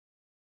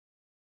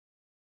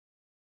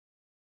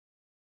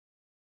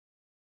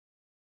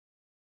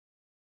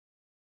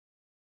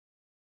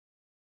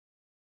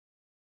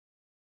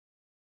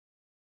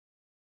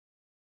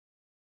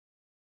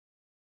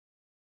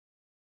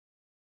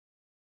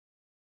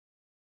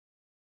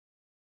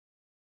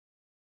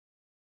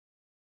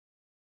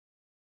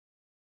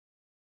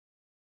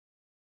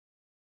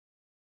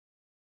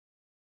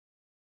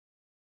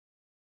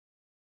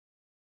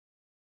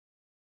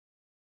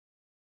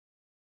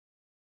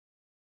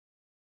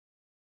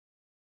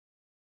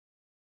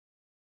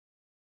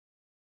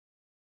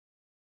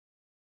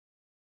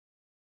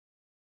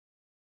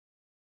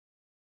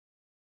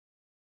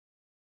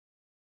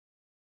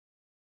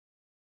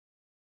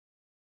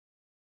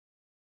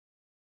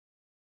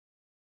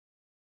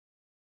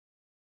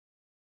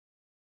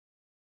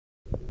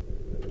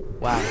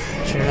Wow,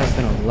 it sure has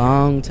been a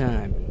long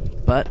time,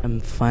 but I'm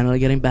finally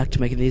getting back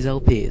to making these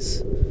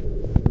LPs.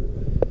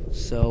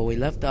 So we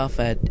left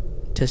off at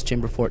test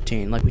chamber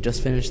 14, like we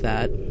just finished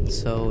that,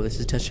 so this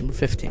is test chamber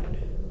 15.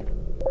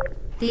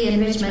 The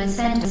Enrichment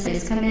Center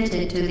is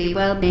committed to the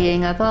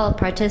well-being of all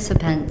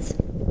participants.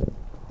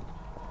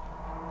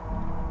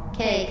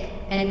 Cake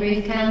and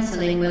brief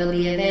counseling will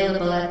be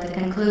available at the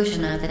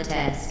conclusion of the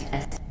test.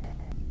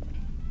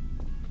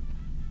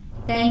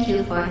 Thank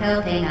you for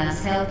helping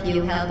us help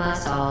you help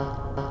us all.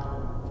 One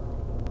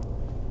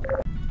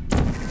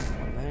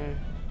there.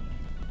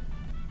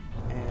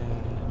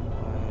 And one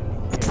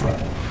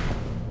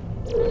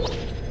here.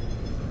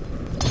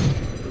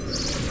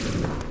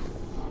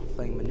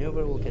 Playing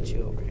maneuver will get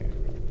you over here.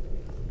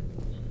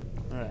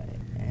 Alright,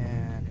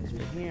 and as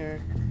you're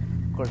here,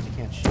 of course you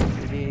can't shoot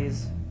through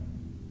these.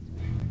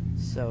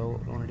 So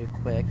what we want to do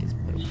quick is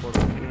put a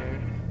portal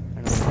here,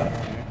 another one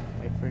there,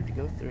 wait for it to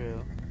go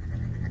through.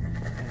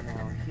 And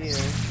now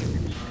here,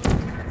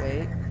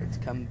 wait for it to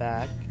come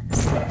back.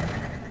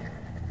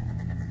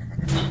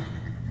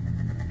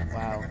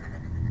 Wow.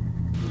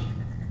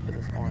 Put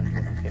this orange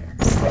one up here.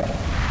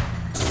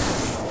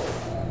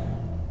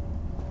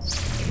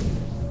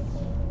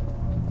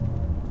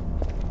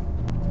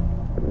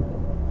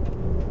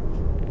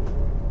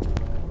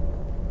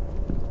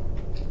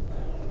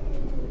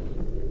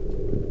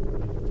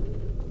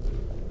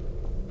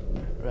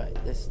 Right,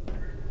 this.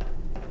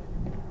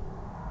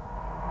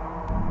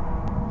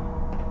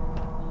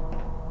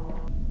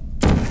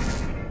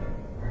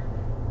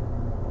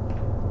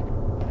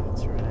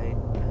 That's right.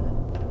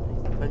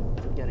 I'm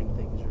forgetting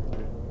things,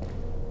 remember.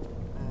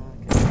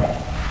 Okay,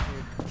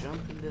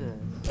 jump into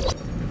this.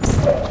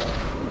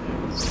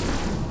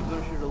 I'm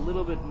gonna shoot a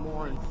little bit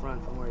more in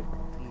front from where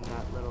in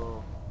that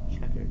little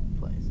checkered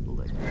place.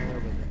 Like right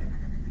over there.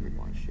 You would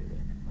want to shoot it.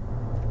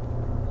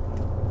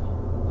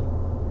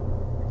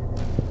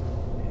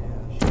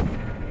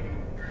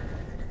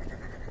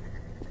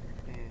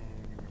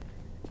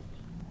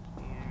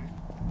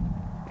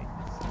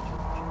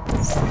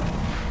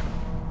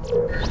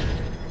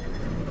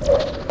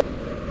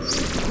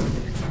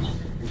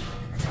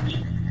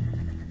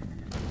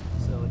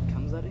 So it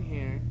comes out of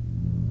here,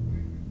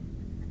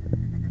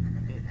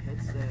 it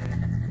hits there,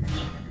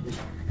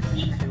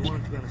 so you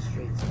want it to be on a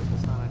straight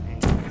surface, not an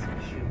angle, so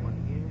shoot one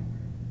here,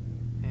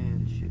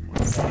 and shoot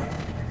one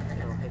there,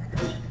 it'll hit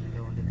that and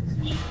go and hit this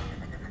one.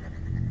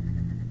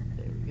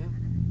 There we go.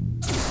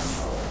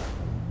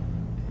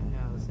 And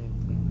now the same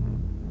thing now.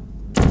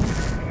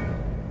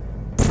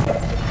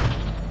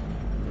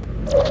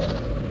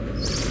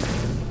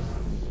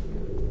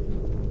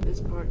 This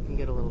part can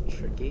get a little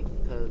tricky,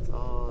 because it's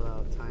all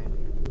about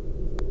timing.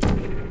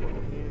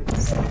 Portal here, wait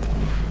for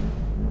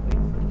the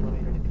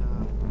elevator to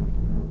come.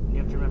 And you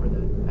have to remember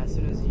that as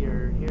soon as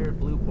you're here,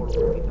 blue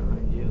portal will be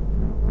behind you.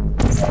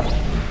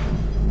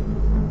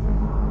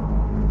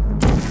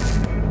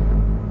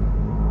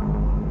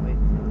 Wait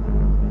for the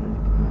elevator to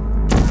come.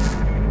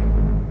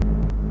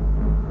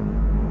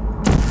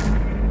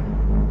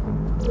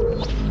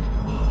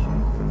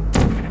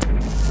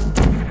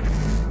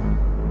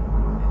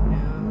 And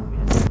now we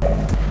just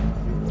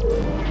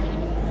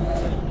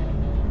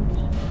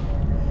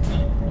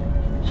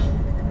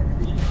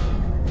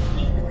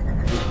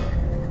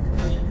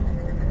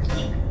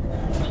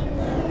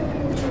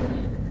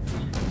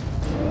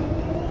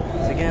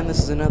again, this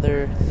is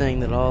another thing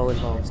that all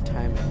involves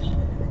timing.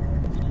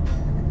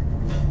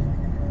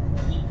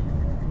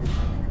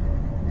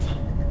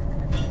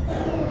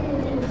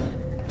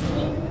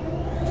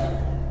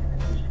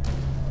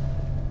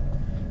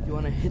 You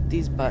want to hit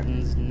these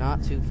buttons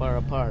not too far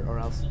apart, or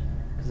else,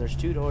 because there's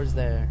two doors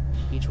there,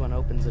 each one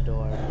opens a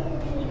door,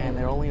 and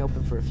they're only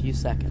open for a few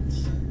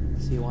seconds.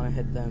 So you want to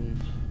hit them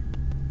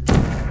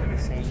at the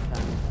same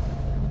time.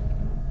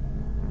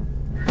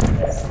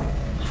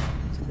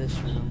 To this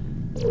room.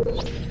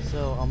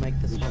 So I'll make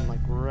this one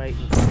like right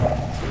in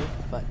front. See?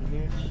 Button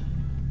here,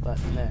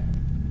 button there.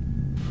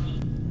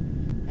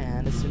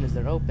 And as soon as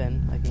they're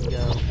open, I can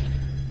go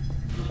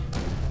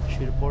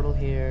shoot a portal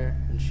here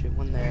and shoot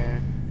one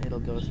there. It'll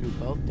go through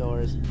both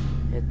doors,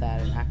 hit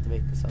that, and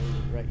activate this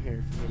elevator right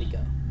here for me to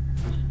go.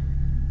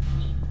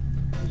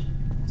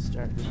 I'll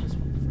start with this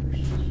one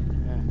first.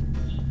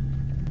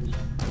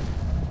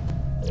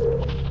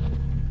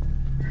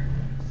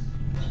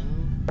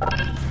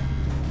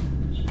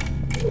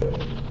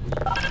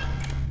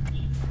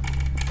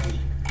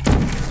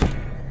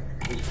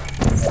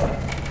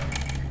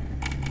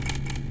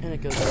 And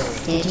it goes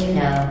over. Did you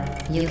know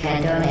you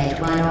can donate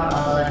one or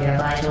all of your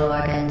vital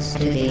organs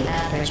to the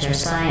Aperture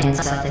Science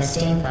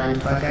Self-Esteem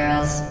Fund for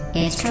Girls?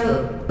 It's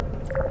true.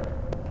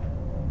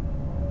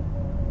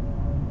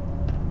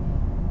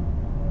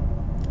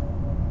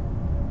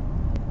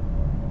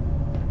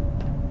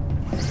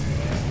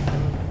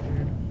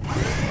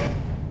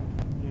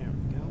 There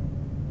we go.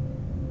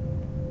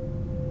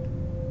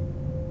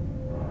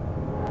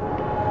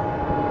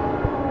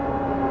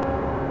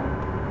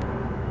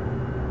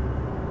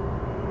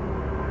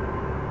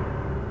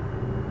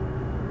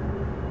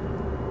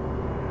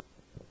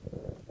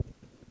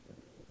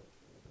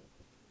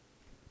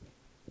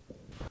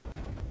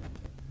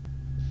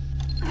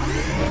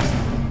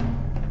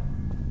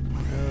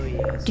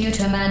 Due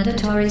to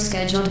mandatory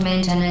scheduled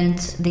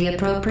maintenance, the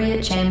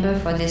appropriate chamber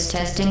for this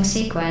testing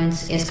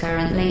sequence is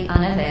currently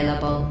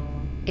unavailable.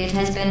 It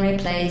has been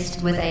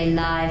replaced with a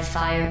live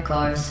fire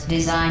course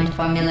designed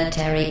for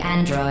military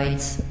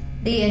androids.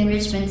 The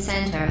Enrichment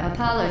Center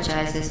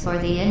apologizes for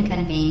the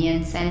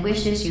inconvenience and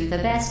wishes you the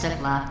best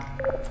of luck.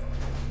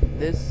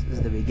 This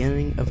is the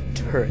beginning of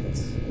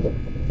turrets.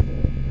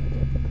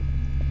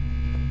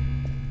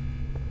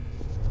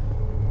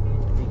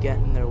 If you get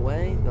in their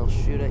way, they'll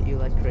shoot at you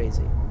like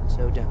crazy.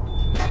 So don't.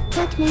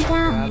 Put me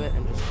Grab down. it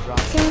and just drop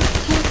Don't it.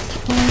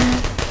 hit me.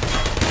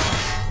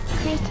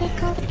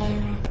 Critical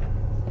error.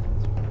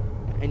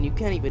 And you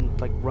can't even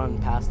like run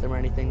past them or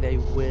anything. They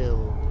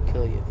will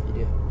kill you if you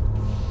do.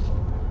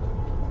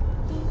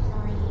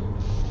 Deploying.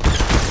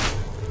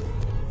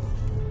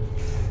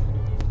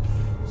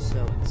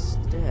 So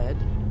instead,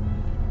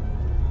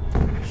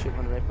 shoot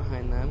one right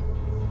behind them.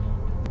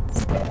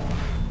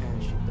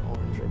 And shoot the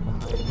orange right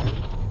behind them.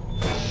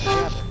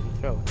 Grab it and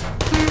throw it.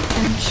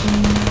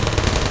 Malfunction.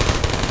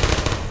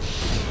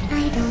 I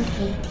don't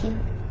hate you.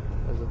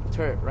 There's a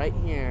turret right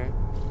here,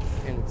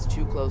 and it's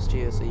too close to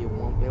you, so you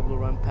won't be able to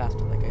run past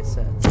it, like I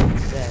said. So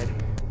instead,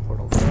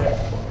 portal there,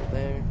 portal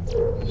there.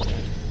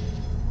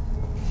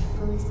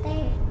 Who's there?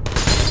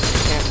 You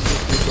can't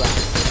move through glass.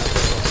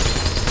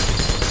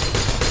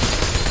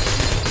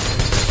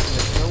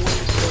 There's no way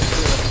to go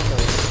through it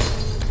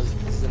because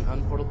this is an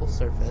unportable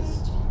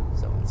surface.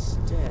 So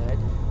instead,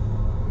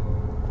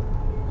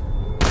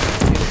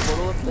 shoot a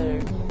portal up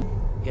there,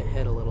 get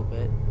hit a little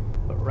bit,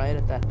 but right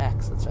at that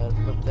X that's right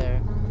up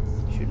there,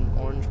 shoot an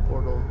orange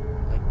portal,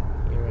 like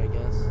here, I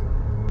guess.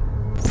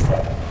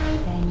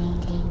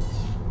 Hibernating.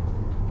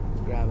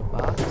 Grab a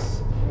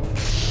box.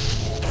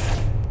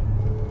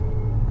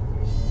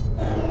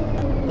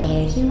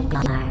 There you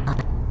are.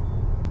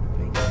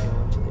 Make it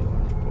go into the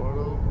orange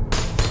portal.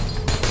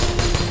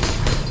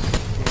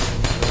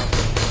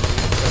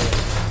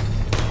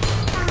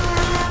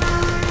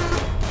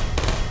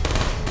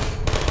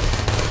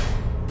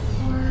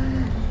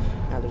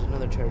 Now there's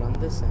another turret on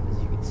this end,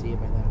 as you can see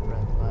by that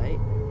red light.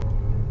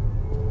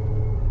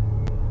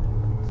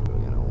 So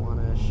we're gonna want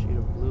to shoot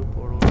a blue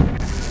portal.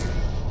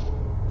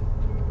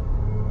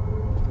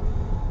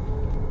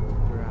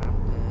 Grab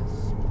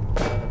this,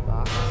 grab the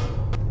box,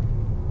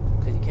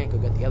 because you can't go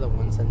get the other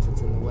one since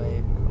it's in the way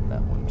of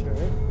that one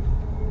turret.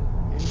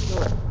 And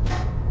kill it.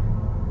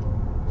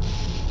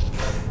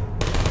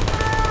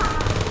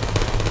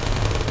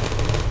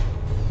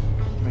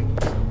 Bring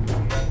this over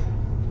here.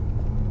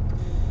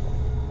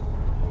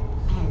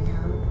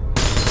 Hello.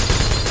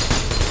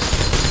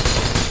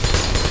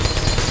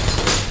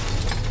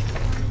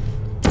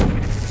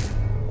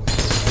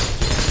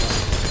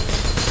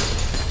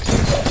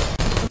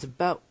 It's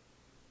about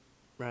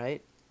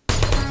right.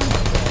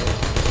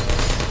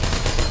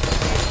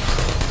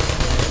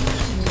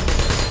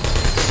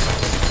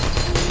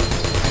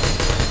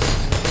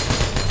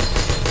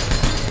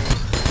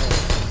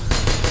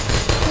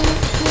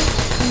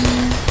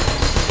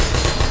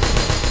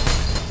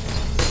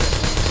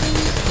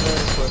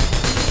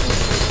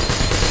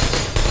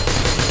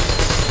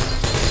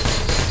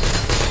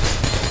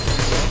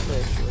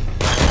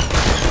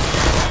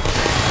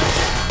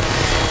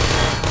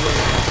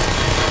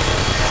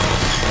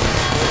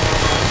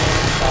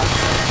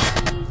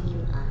 There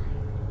you are.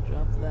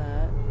 Drop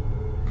that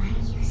Are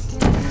you still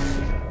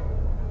there?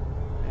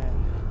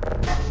 and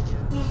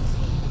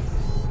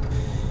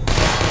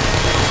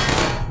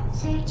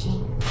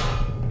Searching.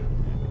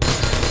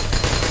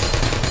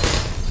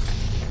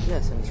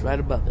 yes, and it's right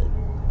above it.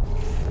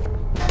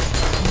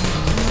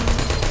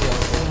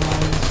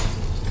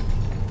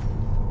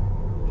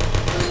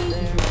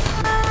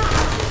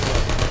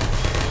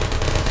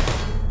 No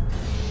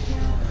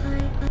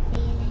hard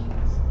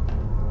feelings.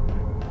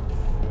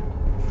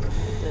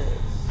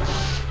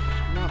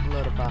 Not a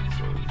load of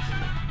boxes.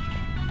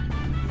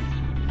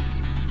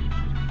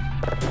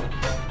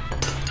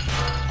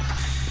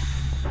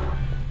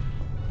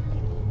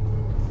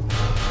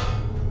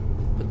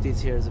 Put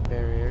these here as a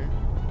barrier.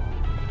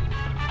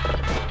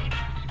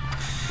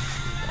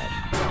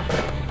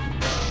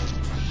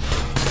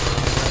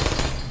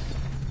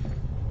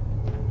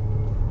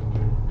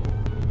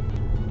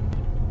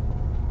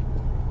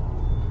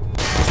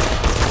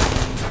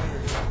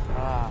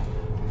 Ah.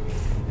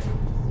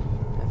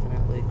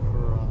 Definitely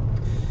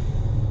corrupt.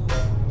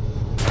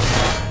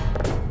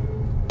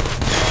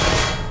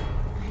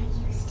 Are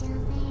you still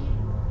there?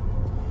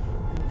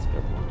 That's a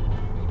good one.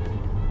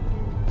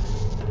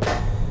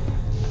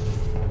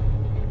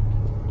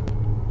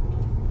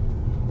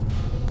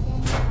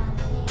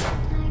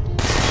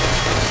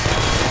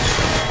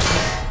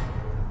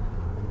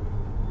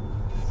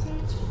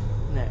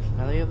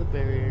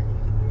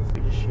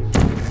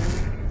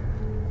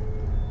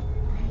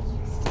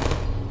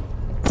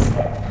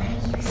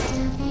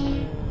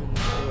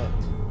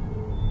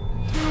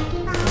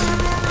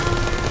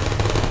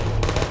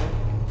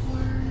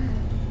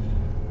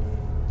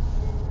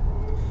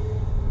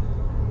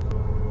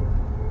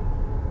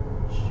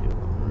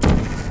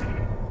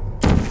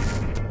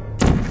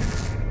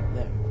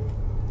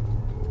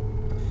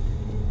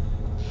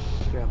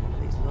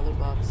 other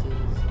boxes.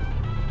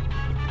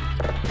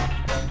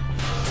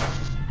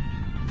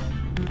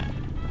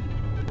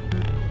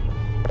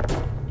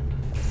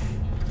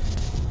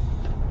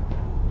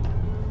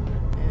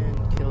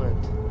 And kill it.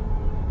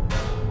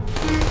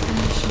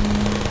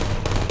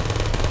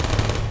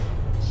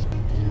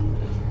 And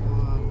there's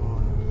one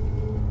more.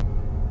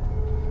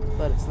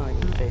 But it's not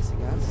even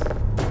facing us,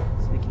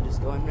 so we can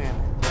just go and ram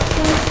it.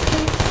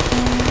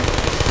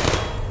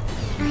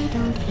 I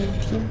don't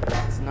hate you.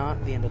 It's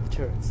not the end of the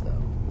turrets, though.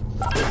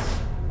 This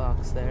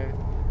box there,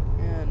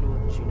 and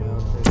what you know,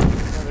 there's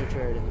another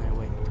turret in there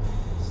waiting for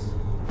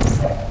us.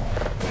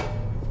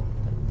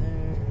 Put it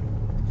there.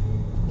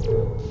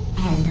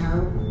 Hello.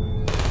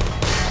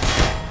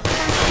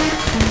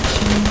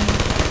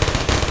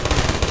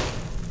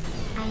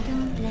 I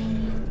don't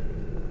blame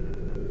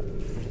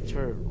There's a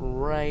turret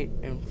right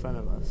in front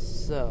of us,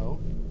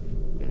 so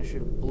we're gonna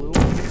shoot a blue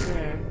one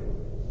there.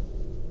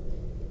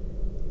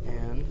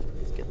 And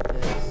let's get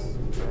this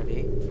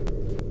ready.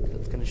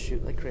 It's gonna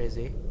shoot like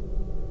crazy.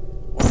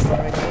 One more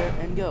right there,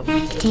 and go. you.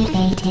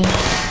 Activated.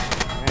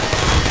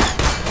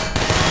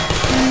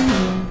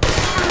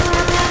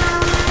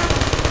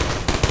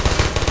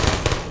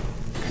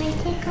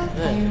 Critical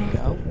There you error.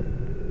 go.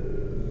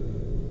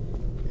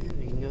 And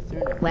we can go through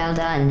now. Well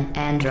done,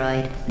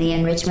 Android. The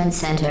Enrichment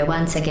Center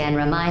once again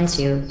reminds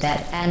you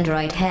that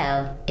Android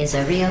Hell is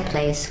a real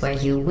place where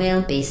you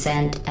will be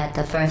sent at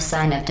the first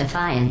sign of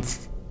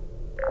defiance.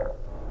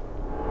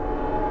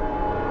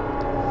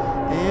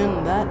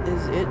 And that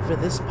is it for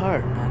this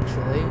part,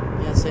 actually.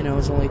 Yes, I know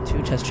it's only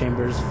 2 test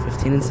chambers,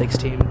 15 and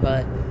 16,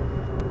 but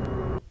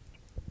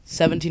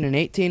 17 and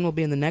 18 will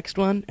be in the next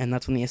one, and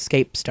that's when the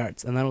escape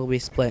starts, and that will be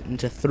split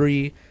into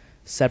 3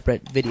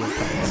 separate video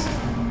parts.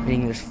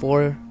 Meaning there's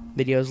 4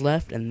 videos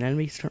left, and then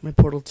we start my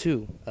Portal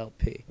 2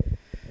 LP.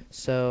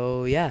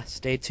 So, yeah,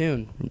 stay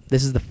tuned.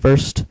 This is the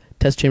first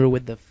test chamber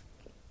with the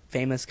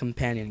famous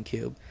companion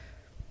cube.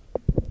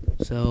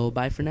 So,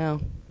 bye for now.